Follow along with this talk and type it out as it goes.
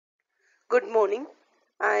Good morning.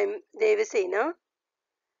 I'm Devasena.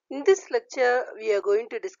 In this lecture, we are going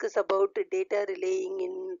to discuss about data relaying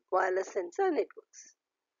in wireless sensor networks.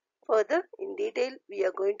 Further, in detail, we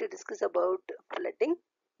are going to discuss about flooding,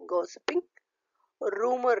 gossiping,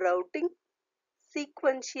 rumor routing,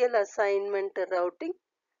 sequential assignment routing,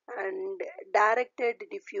 and directed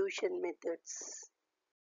diffusion methods.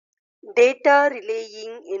 Data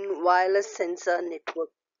relaying in wireless sensor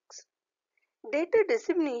networks. Data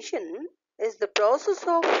dissemination is the process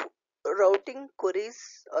of routing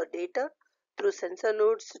queries or data through sensor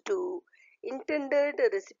nodes to intended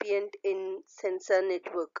recipient in sensor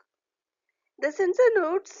network. The sensor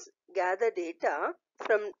nodes gather data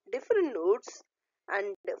from different nodes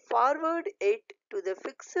and forward it to the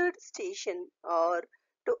fixed station or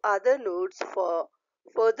to other nodes for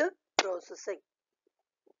further processing.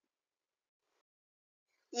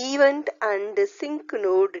 Event and sync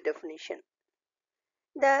node definition.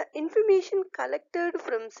 The information collected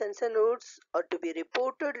from sensor nodes or to be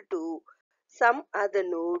reported to some other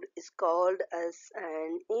node is called as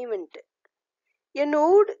an event. A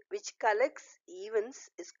node which collects events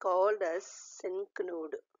is called as sync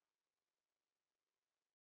node.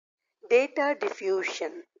 Data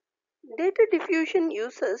diffusion. Data diffusion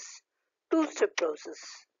uses two-step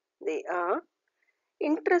process. They are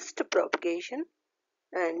interest propagation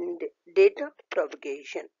and data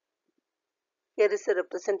propagation. Here is a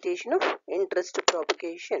representation of interest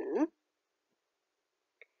propagation.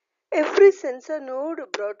 Every sensor node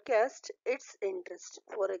broadcasts its interest,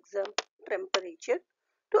 for example temperature,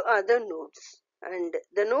 to other nodes, and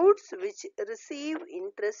the nodes which receive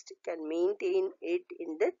interest can maintain it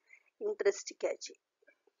in the interest cache.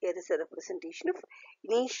 Here is a representation of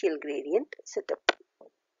initial gradient setup.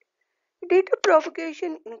 Data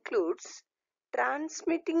propagation includes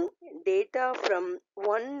transmitting data from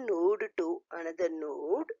one node to another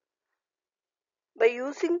node by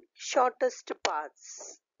using shortest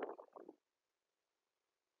paths.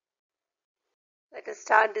 Let us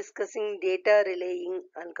start discussing data relaying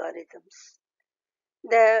algorithms.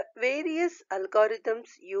 The various algorithms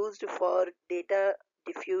used for data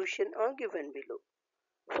diffusion are given below.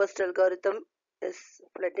 First algorithm is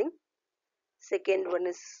flooding. Second one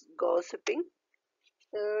is gossiping.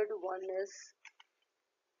 Third one is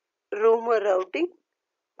rumor routing.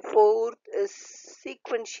 Fourth is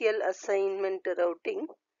sequential assignment routing.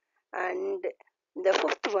 And the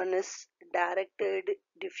fifth one is directed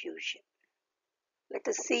diffusion. Let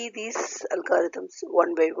us see these algorithms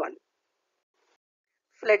one by one.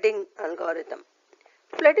 Flooding algorithm.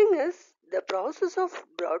 Flooding is the process of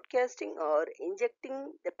broadcasting or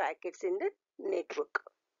injecting the packets in the network.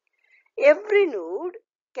 Every node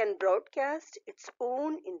can broadcast its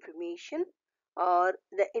own information or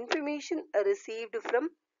the information received from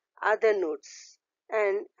other nodes.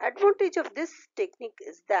 An advantage of this technique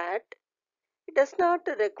is that it does not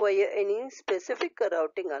require any specific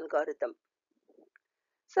routing algorithm.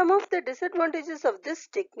 Some of the disadvantages of this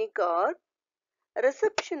technique are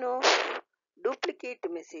reception of duplicate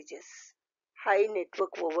messages, high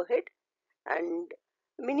network overhead, and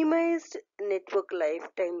minimized network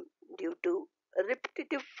lifetime due to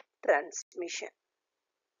repetitive transmission.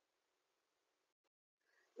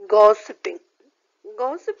 Gossiping.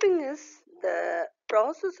 Gossiping is the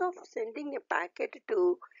process of sending a packet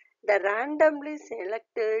to the randomly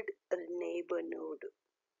selected neighbor node.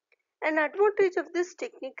 An advantage of this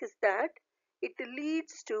technique is that it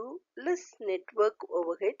leads to less network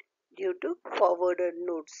overhead due to forwarded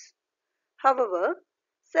nodes. However,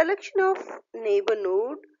 selection of neighbor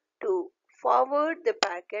node to forward the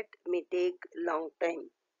packet may take long time.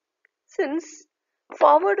 Since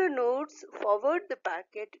forwarder nodes forward the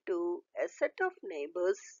packet to a set of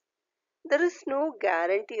neighbors, there is no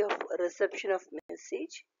guarantee of reception of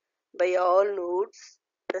message by all nodes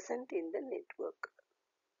present in the network.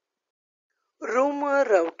 Rumour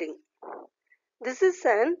routing. This is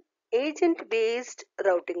an agent-based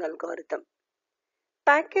routing algorithm.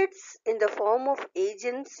 Packets in the form of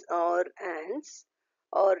agents or ants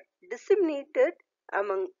are disseminated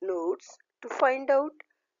among nodes to find out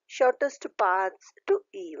shortest paths to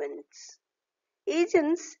events.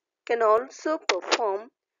 Agents can also perform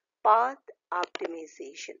path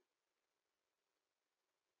optimization.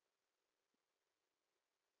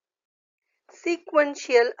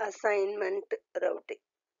 Sequential assignment routing.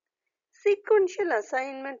 Sequential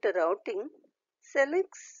assignment routing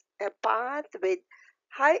selects a path with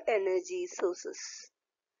high energy sources.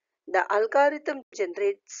 The algorithm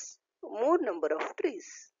generates more number of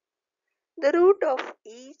trees. The root of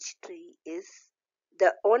each tree is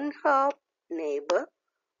the one-half neighbor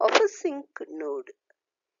of a sync node.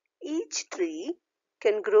 Each tree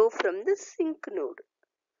can grow from the sink node.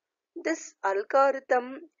 This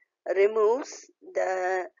algorithm removes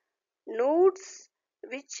the nodes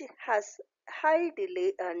which has high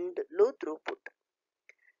delay and low throughput.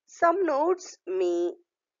 Some nodes may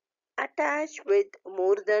attach with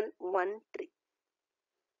more than one tree.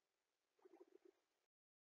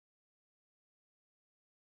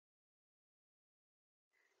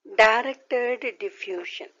 Directed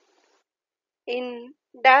diffusion. In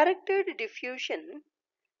directed diffusion,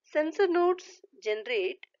 sensor nodes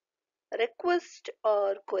generate requests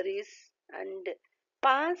or queries and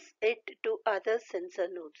pass it to other sensor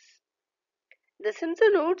nodes. The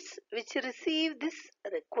sensor nodes which receive this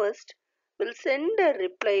request will send a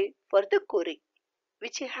reply for the query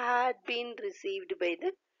which had been received by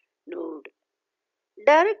the node.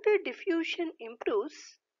 Directed diffusion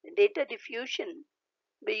improves data diffusion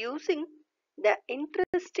by using the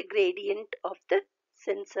interest gradient of the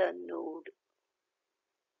sensor node.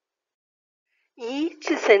 Each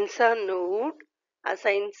sensor node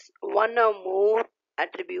assigns one or more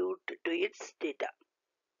attribute to its data.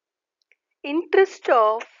 Interest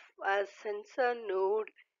of a sensor node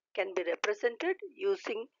can be represented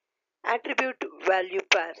using attribute value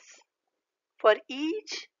pairs. For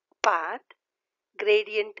each path,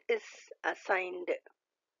 gradient is assigned.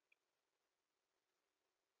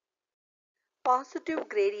 Positive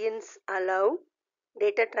gradients allow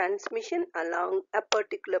data transmission along a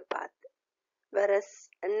particular path, whereas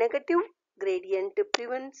a negative gradient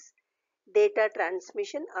prevents data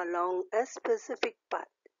transmission along a specific path.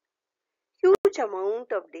 Huge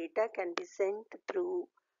amount of data can be sent through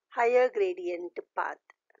higher gradient path.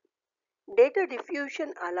 Data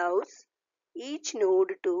diffusion allows each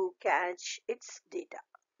node to catch its data.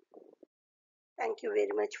 Thank you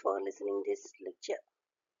very much for listening this lecture.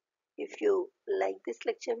 If you like this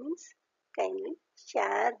lecture means kindly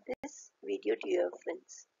share this video to your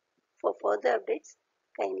friends. For further updates,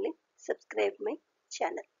 kindly subscribe my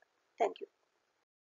channel. Thank you.